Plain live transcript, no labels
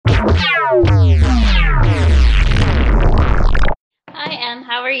Hi, Em.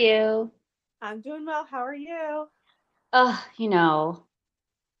 How are you? I'm doing well. How are you? Oh,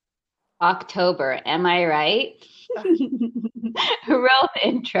 October. Am I right? Ugh, Roll the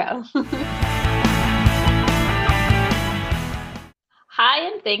intro. Hi,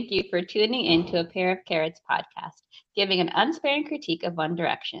 and thank you for tuning in to A Pair of Carrots podcast, giving an unsparing critique of One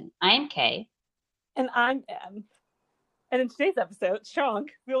Direction. I am Kay. and I'm Em. And in today's episode, Strong,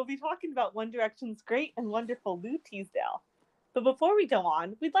 we will be talking about One Direction's great and wonderful Lou Teasdale. But before we go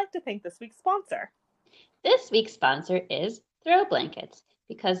on, we'd like to thank this week's sponsor. This week's sponsor is Throw Blankets,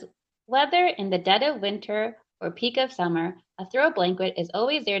 because whether in the dead of winter or peak of summer, a throw blanket is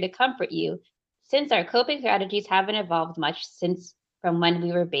always there to comfort you, since our coping strategies haven't evolved much since from when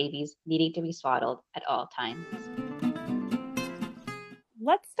we were babies, needing to be swaddled at all times.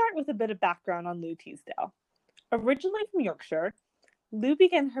 Let's start with a bit of background on Lou Teasdale. Originally from Yorkshire, Lou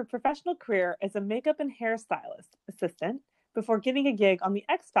began her professional career as a makeup and hairstylist assistant before getting a gig on The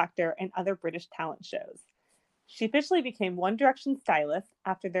X Factor and other British talent shows. She officially became One Direction stylist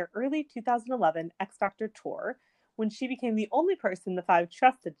after their early 2011 X Factor tour, when she became the only person the five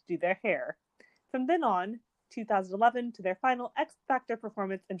trusted to do their hair. From then on, 2011 to their final X Factor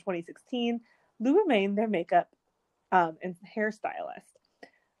performance in 2016, Lou remained their makeup and hairstylist.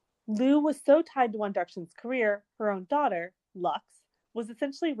 Lou was so tied to One Direction's career, her own daughter, Lux, was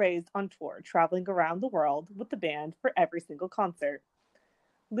essentially raised on tour, traveling around the world with the band for every single concert.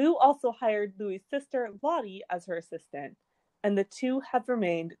 Lou also hired Louis' sister, Lottie, as her assistant, and the two have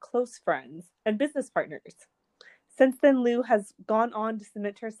remained close friends and business partners. Since then, Lou has gone on to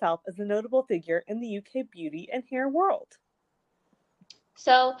cement herself as a notable figure in the UK beauty and hair world.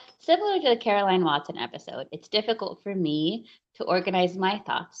 So, similar to the Caroline Watson episode, it's difficult for me to organize my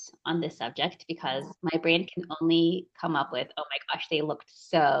thoughts on this subject because my brain can only come up with, oh my gosh, they looked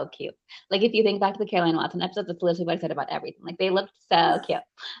so cute. Like if you think back to the Caroline Watson episode, that's literally what I said about everything. Like they looked so cute.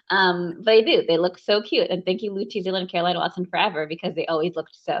 They do. They look so cute. And thank you, Lou Teasdale and Caroline Watson forever because they always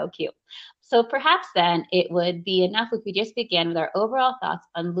looked so cute. So perhaps then it would be enough if we just began with our overall thoughts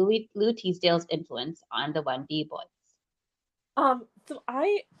on Lou Teasdale's influence on the 1B boys. So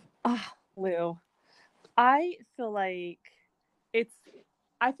Lou, I feel like it's,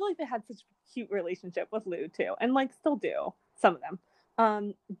 I feel like they had such a cute relationship with Lou too, and like still do some of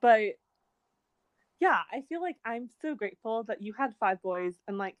them. But yeah, I feel like I'm so grateful that you had five boys,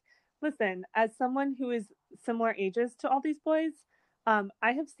 and like, listen, as someone who is similar ages to all these boys, I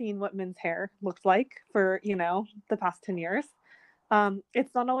have seen what men's hair looked like for the past 10 years.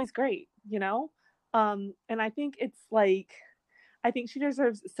 It's not always great, and I think it's like I think she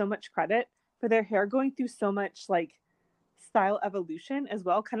deserves so much credit for their hair going through so much like style evolution as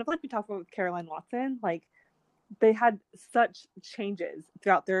well. Kind of like we talked about with Caroline Watson. Like they had such changes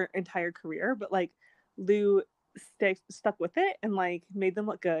throughout their entire career, but like Lou stuck with it and like made them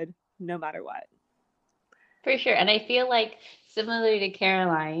look good no matter what. For sure. And I feel like similar to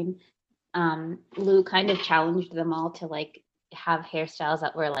Caroline, Lou kind of challenged them all to like have hairstyles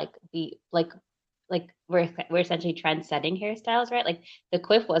that were like we're essentially trend setting hairstyles, right? Like the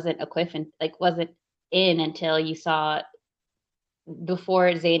quiff wasn't a quiff and like wasn't in until you saw before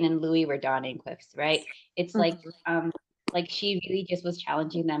Zayn and Louis were donning quiffs, right? It's like she really just was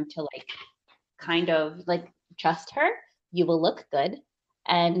challenging them to like kind of like trust her. You will look good.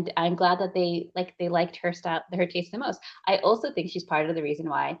 And I'm glad that they liked her style, her taste the most. I also think she's part of the reason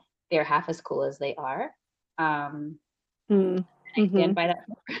why they're half as cool as they are. Um, I stand Mm-hmm. by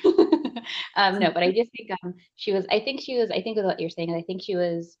that. No, but I just think she was. I think with what you're saying, I think she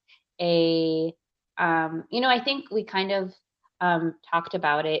was a. I think we kind of talked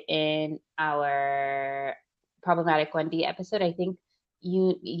about it in our problematic 1D episode. I think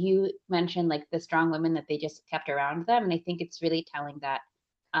you mentioned like the strong women that they just kept around them, and I think it's really telling that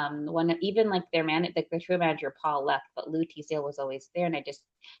one even like their tour manager Paul left, but Lou Teasdale was always there, and I just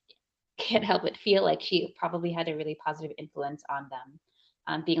can't help but feel like she probably had a really positive influence on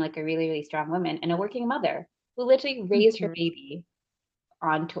them, being like a really, really strong woman and a working mother who literally raised her Mm-hmm. baby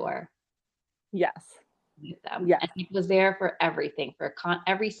on tour Yes. with them. Yes. And he was there for everything, for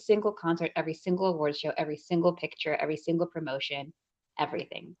every single concert, every single award show, every single picture, every single promotion,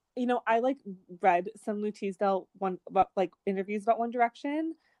 everything. I like read some Lou Teasdale one about like interviews about One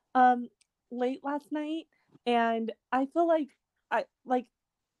Direction um late last night, and I feel like I like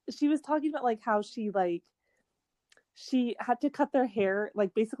she was talking about like how she had to cut their hair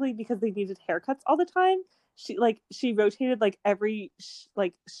like basically because they needed haircuts all the time. She rotated like every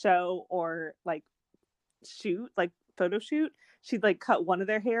like show or like shoot, like photo shoot. She'd like cut one of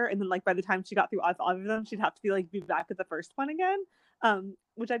their hair, and then like by the time she got through all of them, she'd have to be back at the first one again.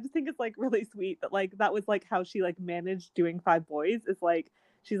 which I just think is like really sweet that like that was like how she like managed doing five boys is like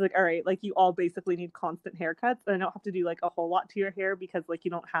she's like, all right, like you all basically need constant haircuts and I don't have to do like a whole lot to your hair because like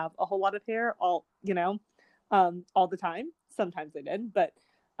you don't have a whole lot of hair all the time. Sometimes I did, but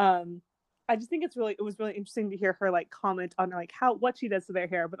um I just think it was really interesting to hear her like comment on like what she does to their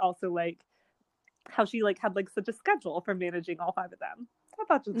hair, but also like how she like had like such a schedule for managing all five of them. I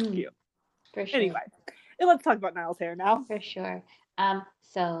thought it was cute. For sure. Anyway, and let's talk about Niall's hair now. For sure.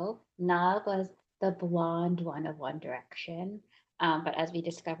 So Niall was the blonde one of One Direction. But as we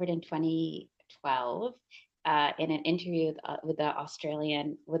discovered in 2012, in an interview with the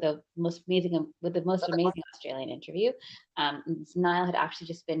Australian, with the most amazing Australian interview, Niall had actually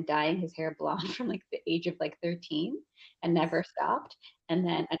just been dyeing his hair blonde from like the age of like 13 and never stopped. And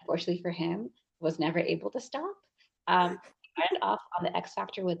then, unfortunately for him, was never able to stop. He started off on the X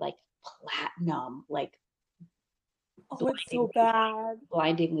Factor with like platinum, like Oh, it's so blindingly, bad.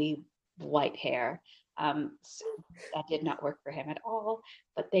 blindingly white hair. So that did not work for him at all.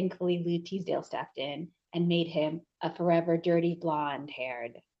 But thankfully, Lou Teasdale stepped in and made him a forever dirty blonde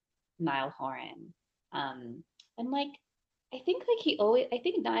haired Niall Horan. And like, I think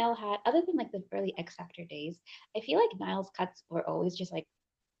Niall had, other than like the early X Factor days, I feel like Niall's cuts were always just like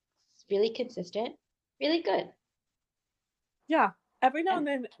really consistent, really good. Yeah. Every now And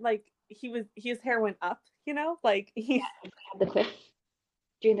and then, like his hair went up, like he. the quiff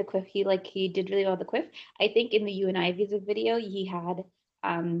during the quiff, he did really well with the quiff. I think in the You and I Visa video, he had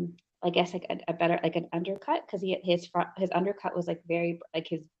I guess like a better like an undercut because his undercut was like very like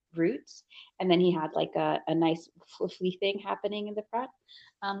his roots, and then he had like a nice fluffy thing happening in the front.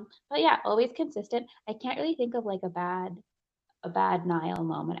 But yeah, always consistent. I can't really think of like a bad Niall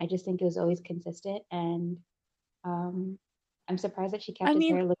moment. I just think it was always consistent, and um, I'm surprised that she kept I his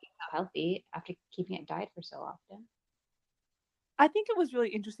mean, hair looking so healthy after keeping it dyed for so often. I think it was really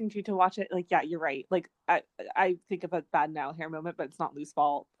interesting too to watch it. Like, yeah, you're right. Like, I think of a bad now hair moment, but it's not Lou's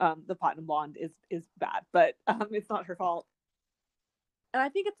fault. The platinum blonde is bad, but it's not her fault. And I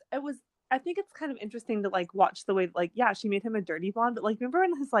think it's kind of interesting to like watch the way like yeah she made him a dirty blonde, but like remember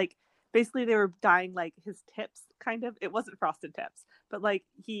when his like basically they were dyeing like his tips kind of it wasn't frosted tips, but like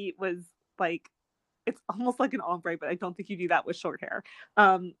he was like it's almost like an ombre, but I don't think you do that with short hair.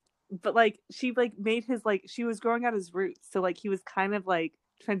 But like she like made his like she was growing out his roots, so like he was kind of like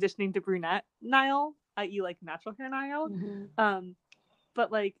transitioning to brunette Niall, i.e. like natural hair Niall. Mm-hmm. Um,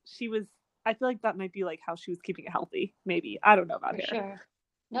 but like she was, I feel like that might be like how she was keeping it healthy. Maybe I don't know about For hair. sure.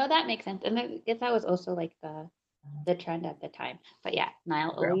 No, that makes sense. And I guess that was also like the trend at the time. But yeah,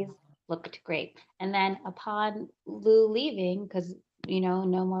 Niall True. always looked great. And then upon Lou leaving, because no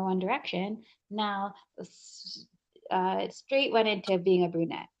more One Direction, now straight went into being a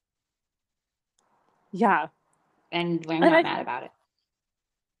brunette, Yeah, and we're and not mad about it.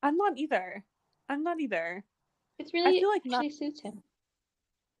 I'm not either. I'm not either. It's I really feel like not, actually suits him.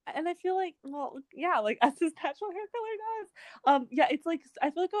 and I feel like well, yeah, like as his natural hair color does. Yeah, it's like I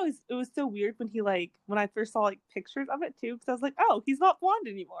feel like it was so weird when he like when I first saw like pictures of it too, because I was like, oh, he's not blonde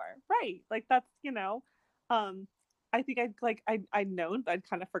anymore, right? Like that's I think I'd known, but I'd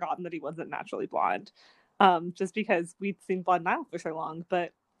kind of forgotten that he wasn't naturally blonde, just because we'd seen blonde Niall for so long.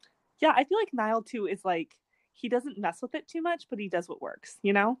 But yeah, I feel like Niall too is like he doesn't mess with it too much, but he does what works.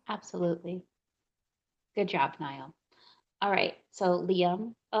 Absolutely. Good job, Niall. All right. So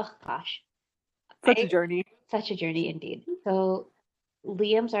Liam, oh gosh, Such a I journey. such a journey indeed. So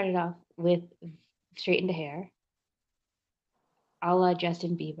Liam started off with straightened hair, a la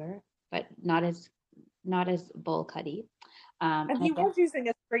Justin Bieber, but not as bowl cutty. And And I he guess was using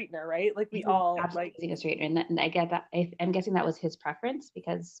a straightener, right? Like we he was all absolutely like using a straightener, and I get that. I'm guessing that was his preference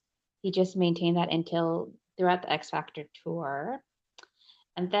because he just maintained that until throughout the X Factor tour.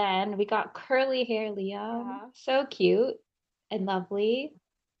 And then we got curly hair Liam, yeah. so cute and lovely,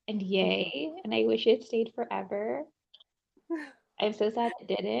 and yay! And I wish it stayed forever. I'm so sad it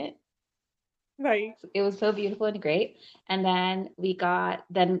didn't. Right. It was so beautiful and great. And then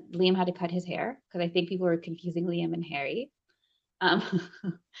Liam had to cut his hair because I think people were confusing Liam and Harry. Um,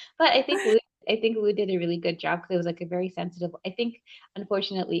 but I think Lou did a really good job because it was like a very sensitive. I think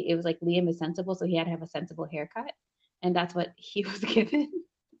unfortunately it was like Liam is sensible, so he had to have a sensible haircut, and that's what he was given.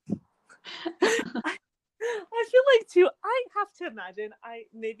 I feel like too I have to imagine I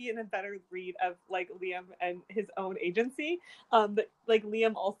maybe in a better read of like Liam and his own agency. But like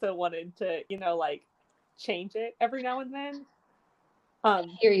Liam also wanted to, like change it every now and then. I Um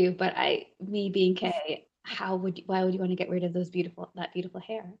hear you, but me being Kay, why would you want to get rid of that beautiful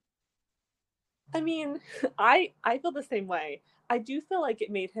hair? I mean, I feel the same way. I do feel like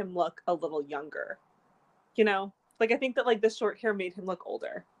it made him look a little younger, you know? Like I think that like the short hair made him look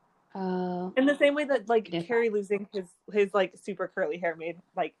older. Oh, In the same way that like different. Carrie losing his like super curly hair made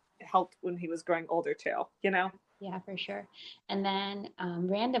like helped when he was growing older too, you know? Yeah, for sure. And then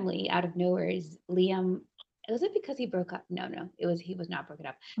randomly out of nowhere is Liam. Was it because he broke up? No, no, it was he was not broken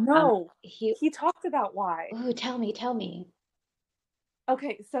up. Um, No. he. He talked about why. Oh, tell me.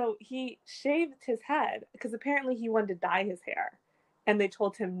 Okay, so he shaved his head because apparently he wanted to dye his hair. And they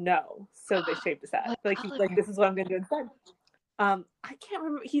told him no, so they shaved his head. What Like he's like, color? this is what I'm gonna do instead. I can't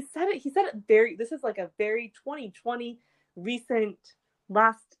remember. He said it very. This is like a very 2020 recent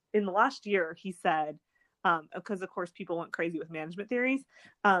in the last year. He said, because of course people went crazy with management theories.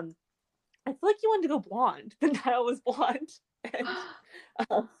 I feel like he wanted to go blonde. The Nile was blonde, and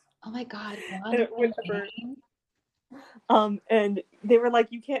uh, Oh my God, blonde and is his whatever. thing. And they were like,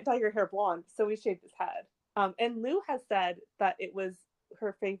 you can't dye your hair blonde, so he shaved his head. And Lou has said that it was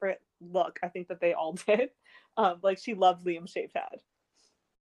her favorite look. I think that they all did. Like she loved Liam's shaved head.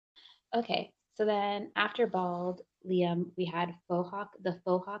 Okay, so then after bald Liam, we had the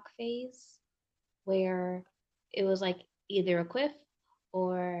faux hawk phase, where it was like either a quiff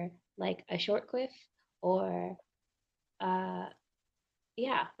or like a short quiff or uh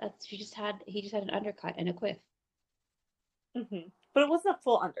yeah, that's he just had an undercut and a quiff. But it wasn't a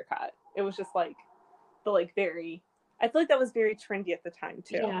full undercut. It was just like the like very. I feel like that was very trendy at the time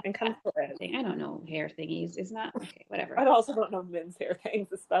too, Yeah, and kind of still is. I don't know hair thingies. It's not okay, whatever. I also don't know men's hair things,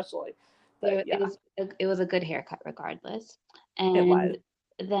 especially, but yeah, It was a good haircut regardless. it was.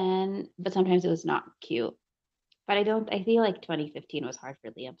 And then but sometimes it was not cute. But I feel like 2015 was hard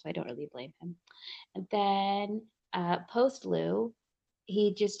for Liam, so I don't really blame him. And then post Lou,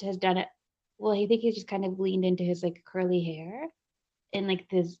 he just has done it. Well, I think he's just kind of leaned into his like curly hair in like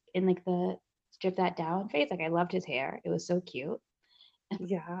the strip that down phase. Like I loved his hair; it was so cute.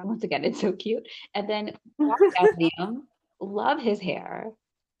 Yeah. Once again, it's so cute. And then lockdown Liam, love his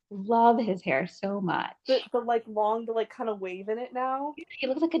hair so much. The like long, the like kind of wave in it now. He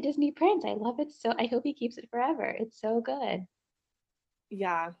looks like a Disney prince. I love it so. I hope he keeps it forever. It's so good.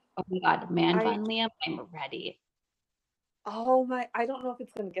 Yeah. Oh my God, man I bun Liam, I'm ready. Oh my, I don't know if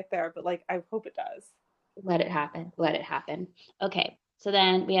it's gonna get there, but like I hope it does. Let it happen. Let it happen. Okay, so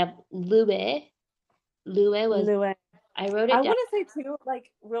then we have Louis. Louis was, Lewin. I wrote I it down. want to say too,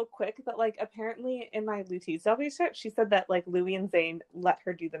 like real quick, that like apparently in my Lou Teasdale research, she said that like Louis and Zayn let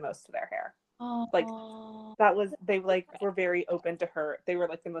her do the most to their hair. Like Oh, that was they like were very open to her. They were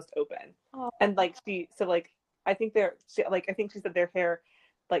like the most open, oh, and like I think I think she said their hair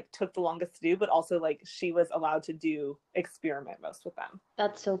like took the longest to do, but also like she was allowed to do experiment most with them.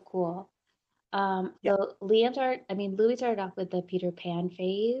 that's so cool. Yeah. So Louis started off with the Peter Pan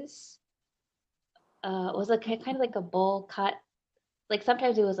phase. Was like kind of like a bowl cut. Like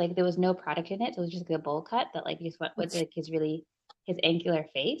sometimes it was like there was no product in it, so it was just like a bowl cut that like just went with like his angular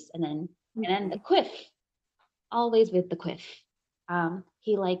face, and then the quiff, always with the quiff.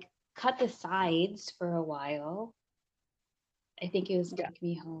 He like cut the sides for a while. I think it was Yeah. Take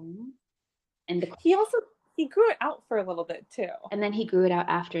Me Home, and the He also he grew it out for a little bit too. and then he grew it out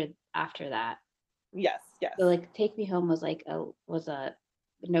after that. Yes, yes. So like Take Me Home was a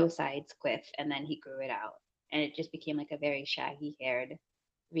no sides quiff, and then he grew it out, and it just became like a very shaggy haired,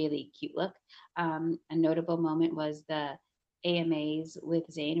 really cute look. A notable moment was the AMAs with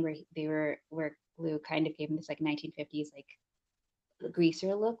Zayn, where Lou kind of gave him this like 1950s like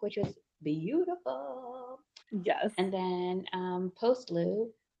greaser look, which was beautiful. Yes. And then post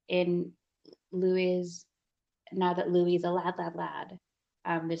Lou, in Louis, now that Louis is a lad,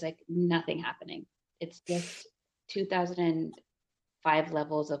 there's like nothing happening. It's just 2005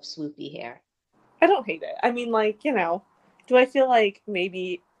 levels of swoopy hair. I don't hate it. I mean, like, do I feel like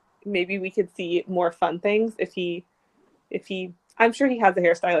maybe we could see more fun things if he I'm sure he has a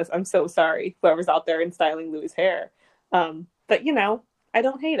hairstylist. I'm so sorry, whoever's out there in styling Louis' hair. But I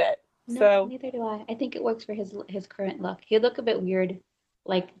don't hate it. No, So neither do I. I think it works for his current look. He'd look a bit weird,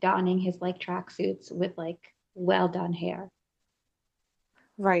 like donning his like tracksuits with like well done hair.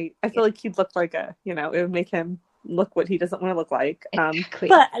 right. I Yeah, feel like he'd look like it would make him look what he doesn't want to look like. exactly.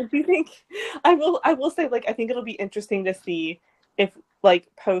 But I do think I will say like I think it'll be interesting to see if like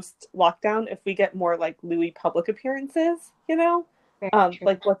post lockdown if we get more like Louis public appearances, Very true.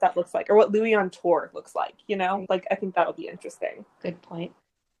 like what that looks like or what Louis on tour looks like, Very like I think that'll be interesting. good point.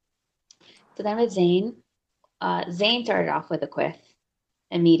 So then with Zayn, Zayn started off with a quiff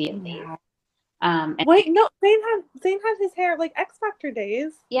immediately. Yeah. And Wait, no, Zayn had his hair like X Factor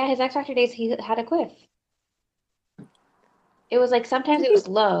days. yeah, his X Factor days he had a quiff. It was like sometimes Do you it think? was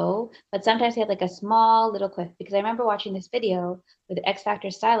low, but sometimes he had like a small little quiff because I remember watching this video with the X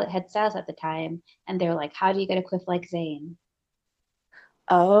Factor stylist head stylist at the time, and they were like, "How do you get a quiff like Zayn?"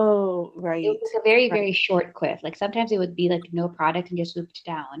 Oh, It was right, like a very, right. very short quiff. Like sometimes it would be like no product and just swooped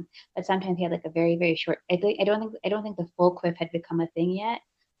down, but sometimes he had like a very, very short. I don't think the full quiff had become a thing yet,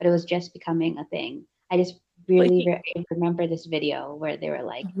 but it was just becoming a thing. I just But really he, remember this video where they were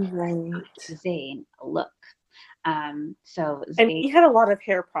like, right. Zayn, look. So And Zayn he had a lot of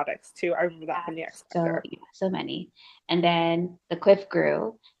hair products too. I remember that had from the X so Factor. yeah, so many, and then the quiff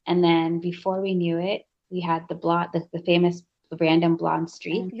grew, and then before we knew it, we had the famous random blonde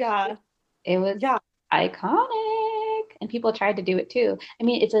streak. Yeah, It was yeah, iconic, and people tried to do it too. I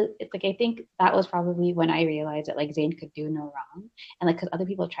mean, it's like I think that was probably when I realized that like Zayn could do no wrong, and like because other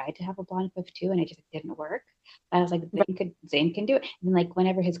people tried to have a blonde quiff too, and it just didn't work. I was like, right, Zayn can do it. And then like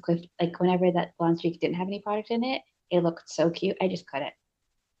whenever his quiff, like whenever that blonde streak didn't have any product in it, it looked so cute. I just couldn't.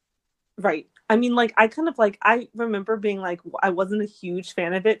 right. I mean, like, I kind of like, I remember being like, I wasn't a huge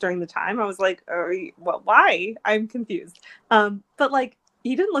fan of it during the time. I was like, what, why? I'm confused. But like,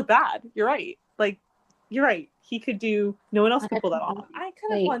 he didn't look bad. You're right. Like, you're right. He could do, no one else could pull that off. I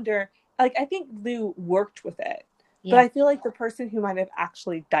kind of Like, wonder, like, I think Lou worked with it, but yeah, I feel like the person who might have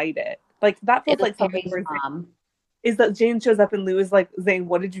actually dyed it, like, that it feels was like something Harry's where mom. is that Jane shows up and Lou is like, Zane,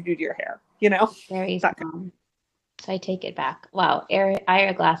 what did you do to your hair? You know? Harry's That mom. So I take it back. Wow,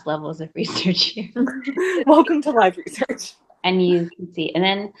 Ira Glass levels of research here. kind of Welcome to live research. And you can see. And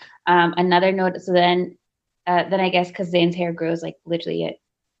then another note. So then I guess because Zayn's hair grows like literally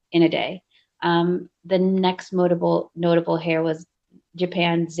in a day. The next notable hair was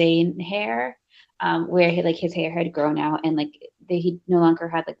Japan Zayn hair, where his hair had grown out and like he no longer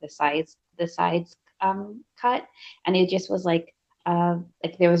had like the sides cut, and it just was like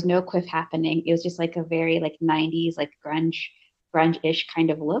there was no quiff happening. It was just like a very like 90s like grunge-ish kind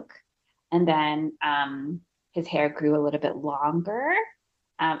of look. And then his hair grew a little bit longer,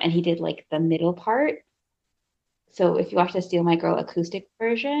 and he did like the middle part. So if you watch the Steal My Girl acoustic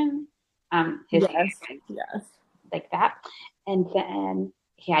version, his hair Yes, went yes. like that. And then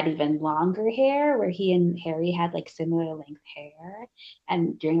he had even longer hair where he and Harry had like similar length hair.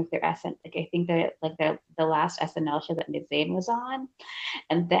 And during like, their SN, like I think that like the last SNL show that Zayn was on.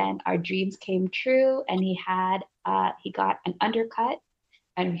 And then our dreams came true, and he got an undercut,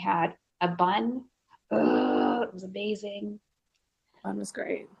 and we had a bun. Oh, it was amazing. That was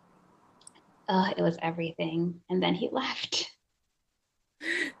great. It was everything. And then he left.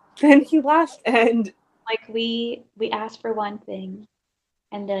 Then he left and Like we asked for one thing,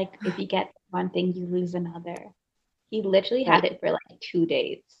 and like if you get one thing, you lose another. He literally right. had it for like 2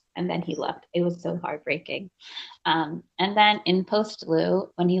 days, and then he left. It was so heartbreaking. And then in post Lou,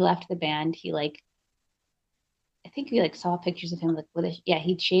 when he left the band, he like I think we like saw pictures of him like with a yeah,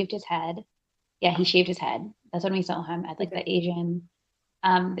 he'd shaved his head. Yeah, he shaved his head. That's when we saw him at He like did.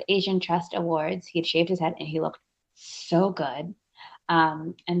 the Asian Trust Awards. He had shaved his head and he looked so good.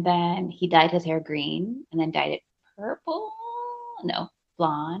 And then he dyed his hair green and then dyed it purple. No,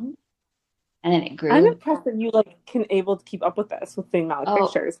 blonde. And then it I'm grew. impressed that you like can able to keep up with this with seeing all the Oh,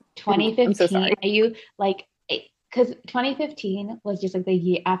 pictures. I'm so 2015. sorry. Are you like, because 2015 was just like the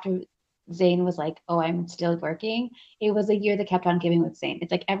year after Zayn was like, oh, I'm still working. It was a year that kept on giving with Zayn.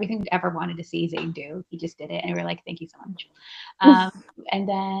 It's like everything we ever wanted to see Zayn do, he just did it. And we were like, thank you so much. Um, and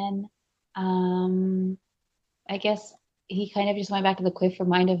then um, I guess he kind of just went back to the quiff for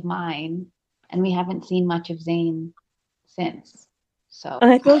Mind of Mine, and we haven't seen much of Zayn since. So,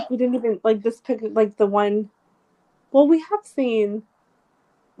 And I feel like we didn't even like this pic like the one well we have seen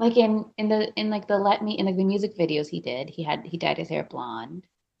like in like the Let Me in like the music videos he dyed his hair blonde.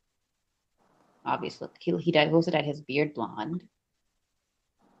 Obviously, he also dyed his beard blonde.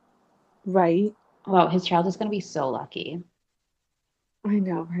 right. Wow, his child is gonna be so lucky. I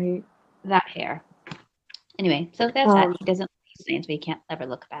know, right? That hair. Anyway, so that's that. Um He doesn't look these so he can't ever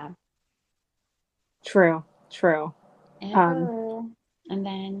look bad. true, true. Um Ever. And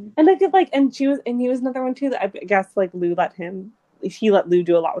then and I did like and she was and he was another one too that I guess like Lou let him he let Lou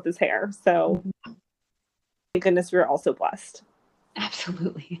do a lot with his hair. So thank goodness we were also blessed.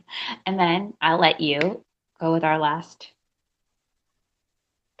 absolutely. And then I'll let you go with our last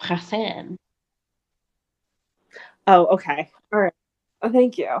person. Oh, okay. All right.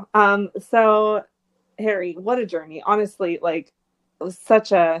 Thank you. So Harry, what a journey. Honestly, like it was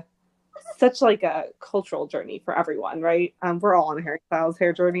such like a cultural journey for everyone, right? We're all on a Harry Styles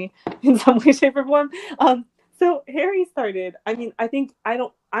hair journey in some way, shape, or form. So Harry started, I mean, I think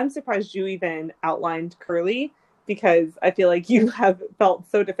I'm surprised you even outlined curly because I feel like you have felt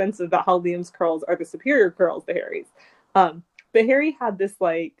so defensive about how Liam's curls are the superior curls to Harry's. Um, But Harry had this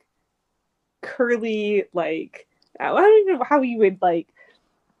like curly like I don't even know how he would like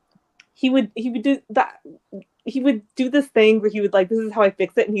he would do that he would do this thing where he would like this is how I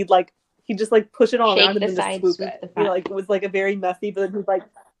fix it and he'd just like push it all around Shake and the then just sides, swoop swoop it. the You know, front. like it was like a very messy, but then he'd like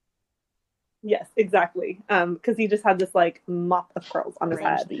yes, exactly. Because he just had this like mop of curls on his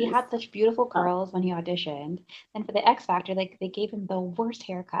Privileged. head. He had such beautiful Um, curls when he auditioned. And for the X Factor, like they gave him the worst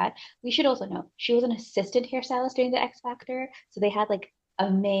haircut. We should also know she was an assistant hairstylist during the X Factor, so they had like a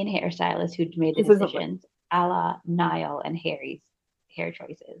main hairstylist who made the this isn't like decisions, a la Niall and Harry's hair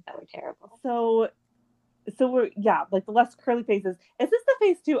choices that were terrible. so we're yeah, like the less curly faces. Is this the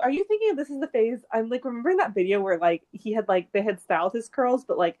phase too? Are you thinking this is the phase? I'm like remembering that video where like he had like they had styled his curls,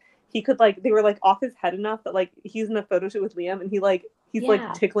 but like he could like they were like off his head enough that like he's in a photo shoot with Liam and he's like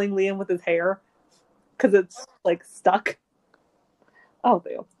Yeah, tickling Liam with his hair because it's like stuck. Oh,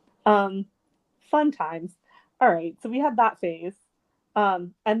 boo. Um, fun times. All right, so we had that phase.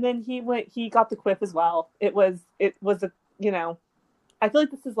 And then he got the quiff as well. It was a, you know, I feel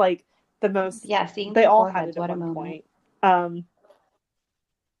like this is like the most, yeah. Seeing they their all had foreheads, it at what a one moment. point. Um,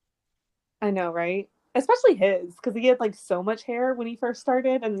 I know, right? Especially his, because he had like so much hair when he first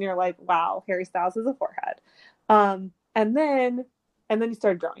started, and you're like, wow, Harry Styles has a forehead. And then he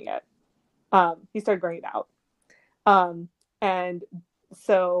started growing it. He started growing it out. Um, and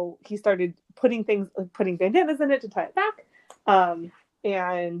so he started putting bandanas in it to tie it back. Um,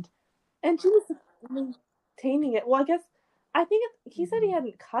 and she was maintaining it. Well, I guess I think he said he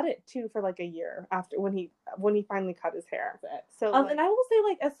hadn't cut it too for like a year after when he finally cut his hair. So, and I will say,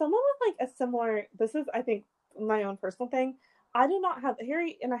 like, as someone with like a similar, this is I think my own personal thing. I do not have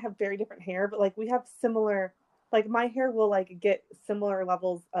Harry and I have very different hair, but like we have similar. Like my hair will like get similar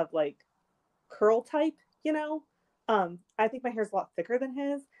levels of like curl type, you know. I think my hair's a lot thicker than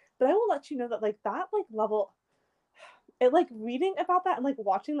his, but I will let you know that like that like level it like reading about that and like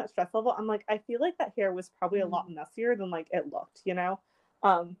watching that stress level, I'm like, I feel like that hair was probably a lot Mm. messier than like it looked, you know?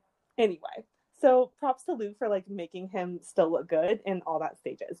 Um, anyway, so props to Lou for like making him still look good in all that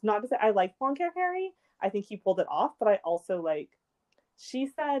stages. Not to say I like long hair Harry, I think he pulled it off, but I also like, she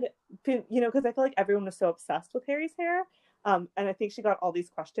said, you know, because I feel like everyone was so obsessed with Harry's hair. And I think she got all these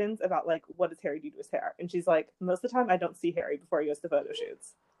questions about like, what does Harry do to his hair? And she's like, most of the time I don't see Harry before he goes to photo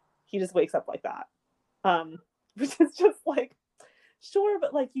shoots. He just wakes up like that. Um, which is just like, sure,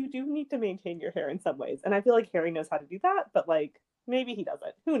 but like you do need to maintain your hair in some ways. And I feel like Harry knows how to do that, but like maybe he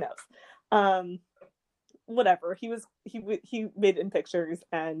doesn't. Who knows? Um, whatever. He made it in pictures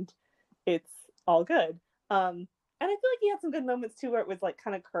and it's all good. And I feel like he had some good moments too where it was like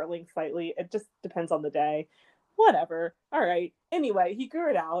kind of curling slightly. It just depends on the day. Whatever. All right. Anyway, he grew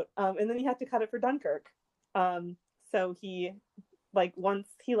it out, and then he had to cut it for Dunkirk. Um, so he like once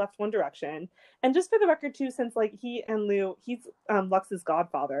he left One Direction, and just for the record too, since like he and Lou, he's Lux's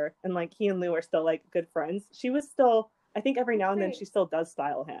godfather, and like he and Lou are still like good friends. She was still, I think every now and then she still does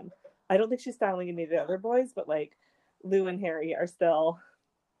style him. I don't think she's styling any of the other boys, but like Lou and Harry are still.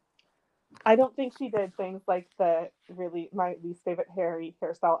 I don't think she did things like the really my least favorite Harry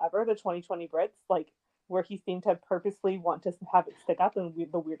hairstyle ever, the 2020 Brits, like where he seemed to purposely want to have it stick up in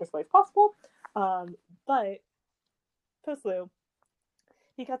the weirdest ways possible. But post Lou,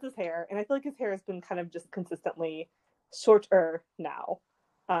 he cuts his hair, and I feel like his hair has been kind of just consistently shorter now.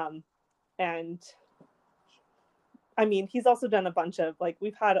 Um, and I mean, he's also done a bunch of like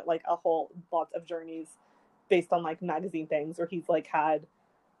we've had like a whole lots of journeys based on like magazine things where he's like had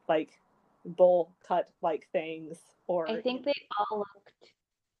like bowl cut like things I or think they all looked.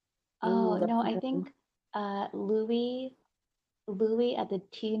 Oh ooh, no, I think Louis at the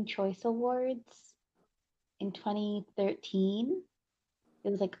Teen Choice Awards in 2013. It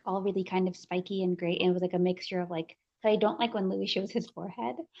was like all really kind of spiky and great, and it was like a mixture of like. I don't like when Louis shows his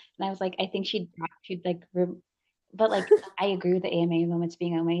forehead, and I was like, I think she'd like, but like I agree with the AMA moments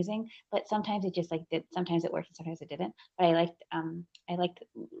being amazing, but sometimes it just like did. Sometimes it worked, and sometimes it didn't. But I liked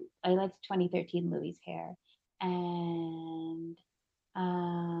 2013 Louis' hair, and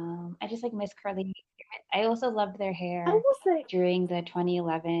I just like miss curly hair. I also loved their I hair will say during the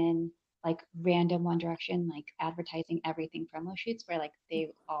 2011 like random One Direction like advertising everything promo shoots where like they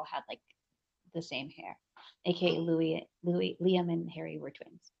all had like the same hair, aka Liam and Harry were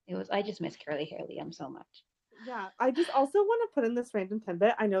twins. It was I just miss curly hair Liam so much. yeah, I just also want to put in this random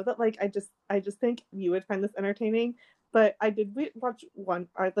tidbit. I know that like I just think you would find this entertaining, but I did watch one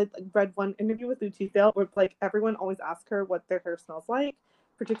I like read one interview with Lou Teasdale where like everyone always asks her what their hair smells like,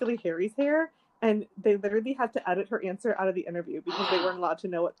 particularly Harry's hair, and they literally had to edit her answer out of the interview because they weren't allowed to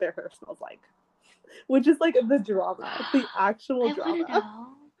know what their hair smells like, which is like the drama, the actual I want to drama. know.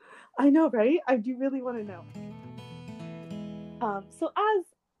 I know, right? I do really want to know. So as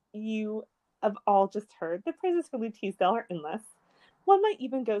you have all just heard, the praises for Lou Teasdale are endless. One might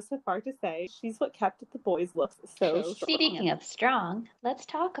even go so far to say she's what kept the boys' looks so strong. Speaking of strong, let's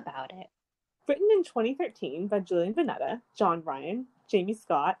talk about it. Written in 2013 by Julian Venetta, John Ryan, Jamie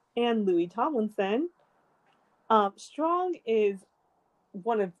Scott, and Louis Tomlinson, Strong is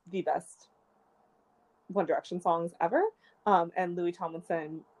one of the best One Direction songs ever. And Louis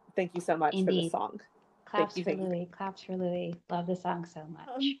Tomlinson, thank you so much Indeed. for this song. Claps for Louis. Claps for Louis. Love the song so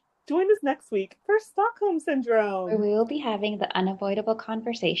much. Join us next week for Stockholm Syndrome, where we will be having the unavoidable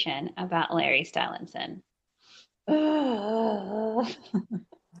conversation about Larry Stylinson. A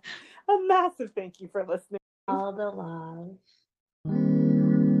massive thank you for listening. All the love.